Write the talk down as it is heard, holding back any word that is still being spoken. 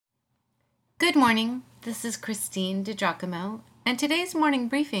Good morning, this is Christine DiGiacomo, and today's morning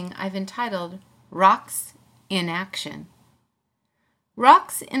briefing I've entitled Rocks in Action.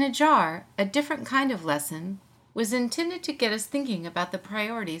 Rocks in a Jar, a different kind of lesson, was intended to get us thinking about the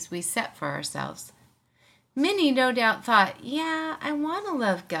priorities we set for ourselves. Many no doubt thought, I want to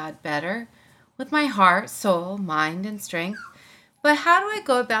love God better, with my heart, soul, mind, and strength, but how do I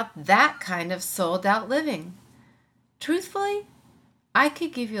go about that kind of sold-out living? Truthfully, I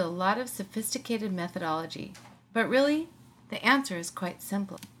could give you a lot of sophisticated methodology, but really, the answer is quite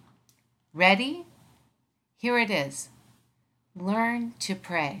simple. Ready? Here it is. Learn to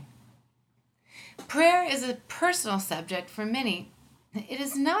pray. Prayer is a personal subject for many. It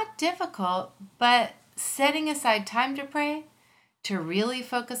is not difficult, but setting aside time to pray, to really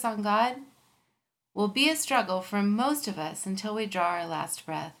focus on God, will be a struggle for most of us until we draw our last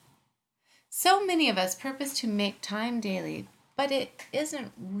breath. So many of us purpose to make time daily, but it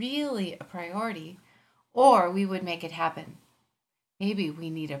isn't really a priority, or we would make it happen. Maybe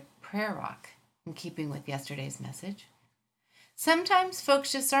we need a prayer rock, in keeping with yesterday's message. Sometimes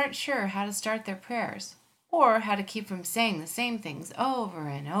folks just aren't sure how to start their prayers, or how to keep from saying the same things over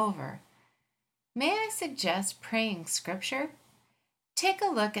and over. May I suggest praying scripture? Take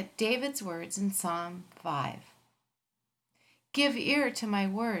a look at David's words in Psalm 5. Give ear to my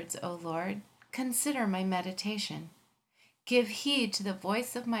words, O Lord. Consider my meditation. Give heed to the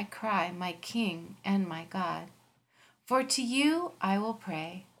voice of my cry, my King and my God. For to you I will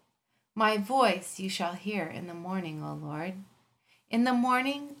pray. My voice you shall hear in the morning, O Lord. In the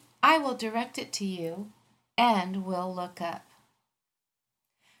morning I will direct it to you and will look up.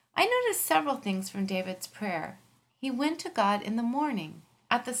 I noticed several things from David's prayer. He went to God in the morning,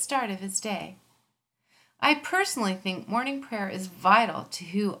 at the start of his day. I personally think morning prayer is vital to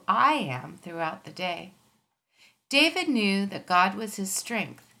who I am throughout the day. David knew that God was his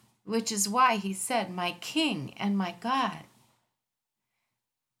strength, which is why he said, my King and my God.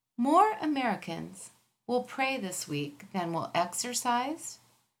 More Americans will pray this week than will exercise,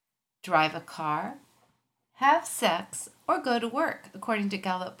 drive a car, have sex, or go to work, according to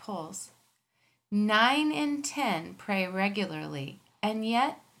Gallup polls. 9 in 10 pray regularly, and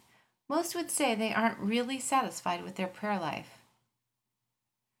yet most would say they aren't really satisfied with their prayer life.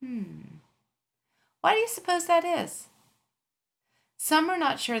 Why do you suppose that is? Some are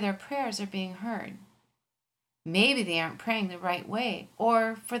not sure their prayers are being heard. Maybe they aren't praying the right way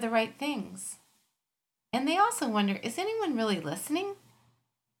or for the right things. And they also wonder, is anyone really listening?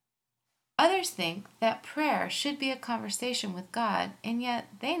 Others think that prayer should be a conversation with God, and yet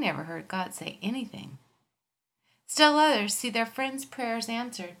they never heard God say anything. Still others see their friends' prayers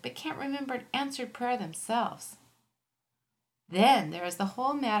answered, but can't remember an answered prayer themselves. Then there is the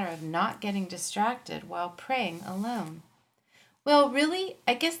whole matter of not getting distracted while praying alone. Well, really,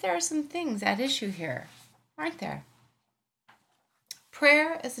 I guess there are some things at issue here, aren't there?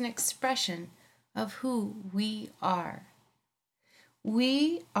 Prayer is an expression of who we are.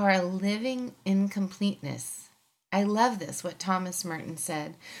 We are a living incompleteness. I love this, what Thomas Merton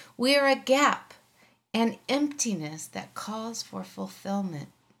said. We are a gap, an emptiness that calls for fulfillment.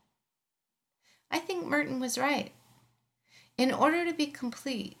 I think Merton was right. In order to be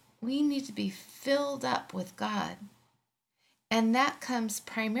complete, we need to be filled up with God. And that comes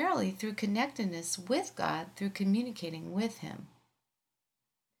primarily through connectedness with God, through communicating with Him.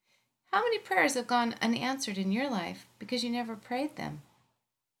 How many prayers have gone unanswered in your life because you never prayed them?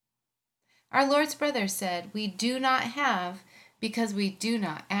 Our Lord's brother said, we do not have because we do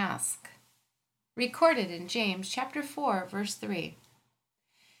not ask. Recorded in James chapter 4, verse 3.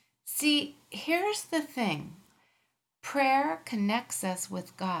 See, here's the thing. Prayer connects us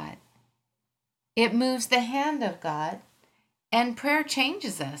with God. It moves the hand of God, and prayer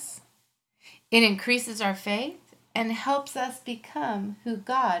changes us. It increases our faith and helps us become who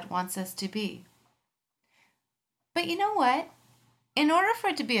God wants us to be. But you know what? In order for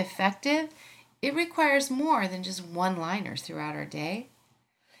it to be effective, it requires more than just one-liners throughout our day.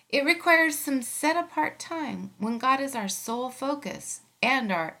 It requires some set-apart time when God is our sole focus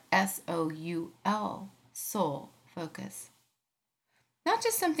and our SOUL, soul focus. Not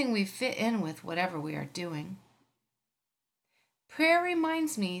just something we fit in with whatever we are doing. Prayer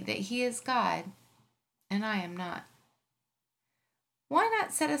reminds me that He is God and I am not. Why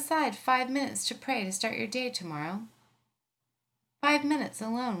not set aside 5 minutes to pray to start your day tomorrow? 5 minutes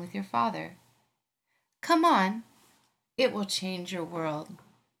alone with your Father. Come on, it will change your world.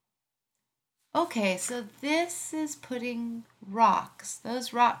 Okay, so this is putting rocks,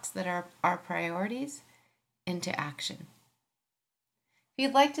 those rocks that are our priorities, into action. If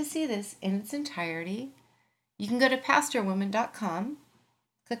you'd like to see this in its entirety, you can go to pastorwoman.com,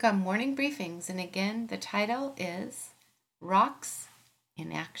 Click on Morning Briefings, and again, the title is Rocks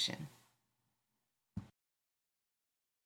in Action.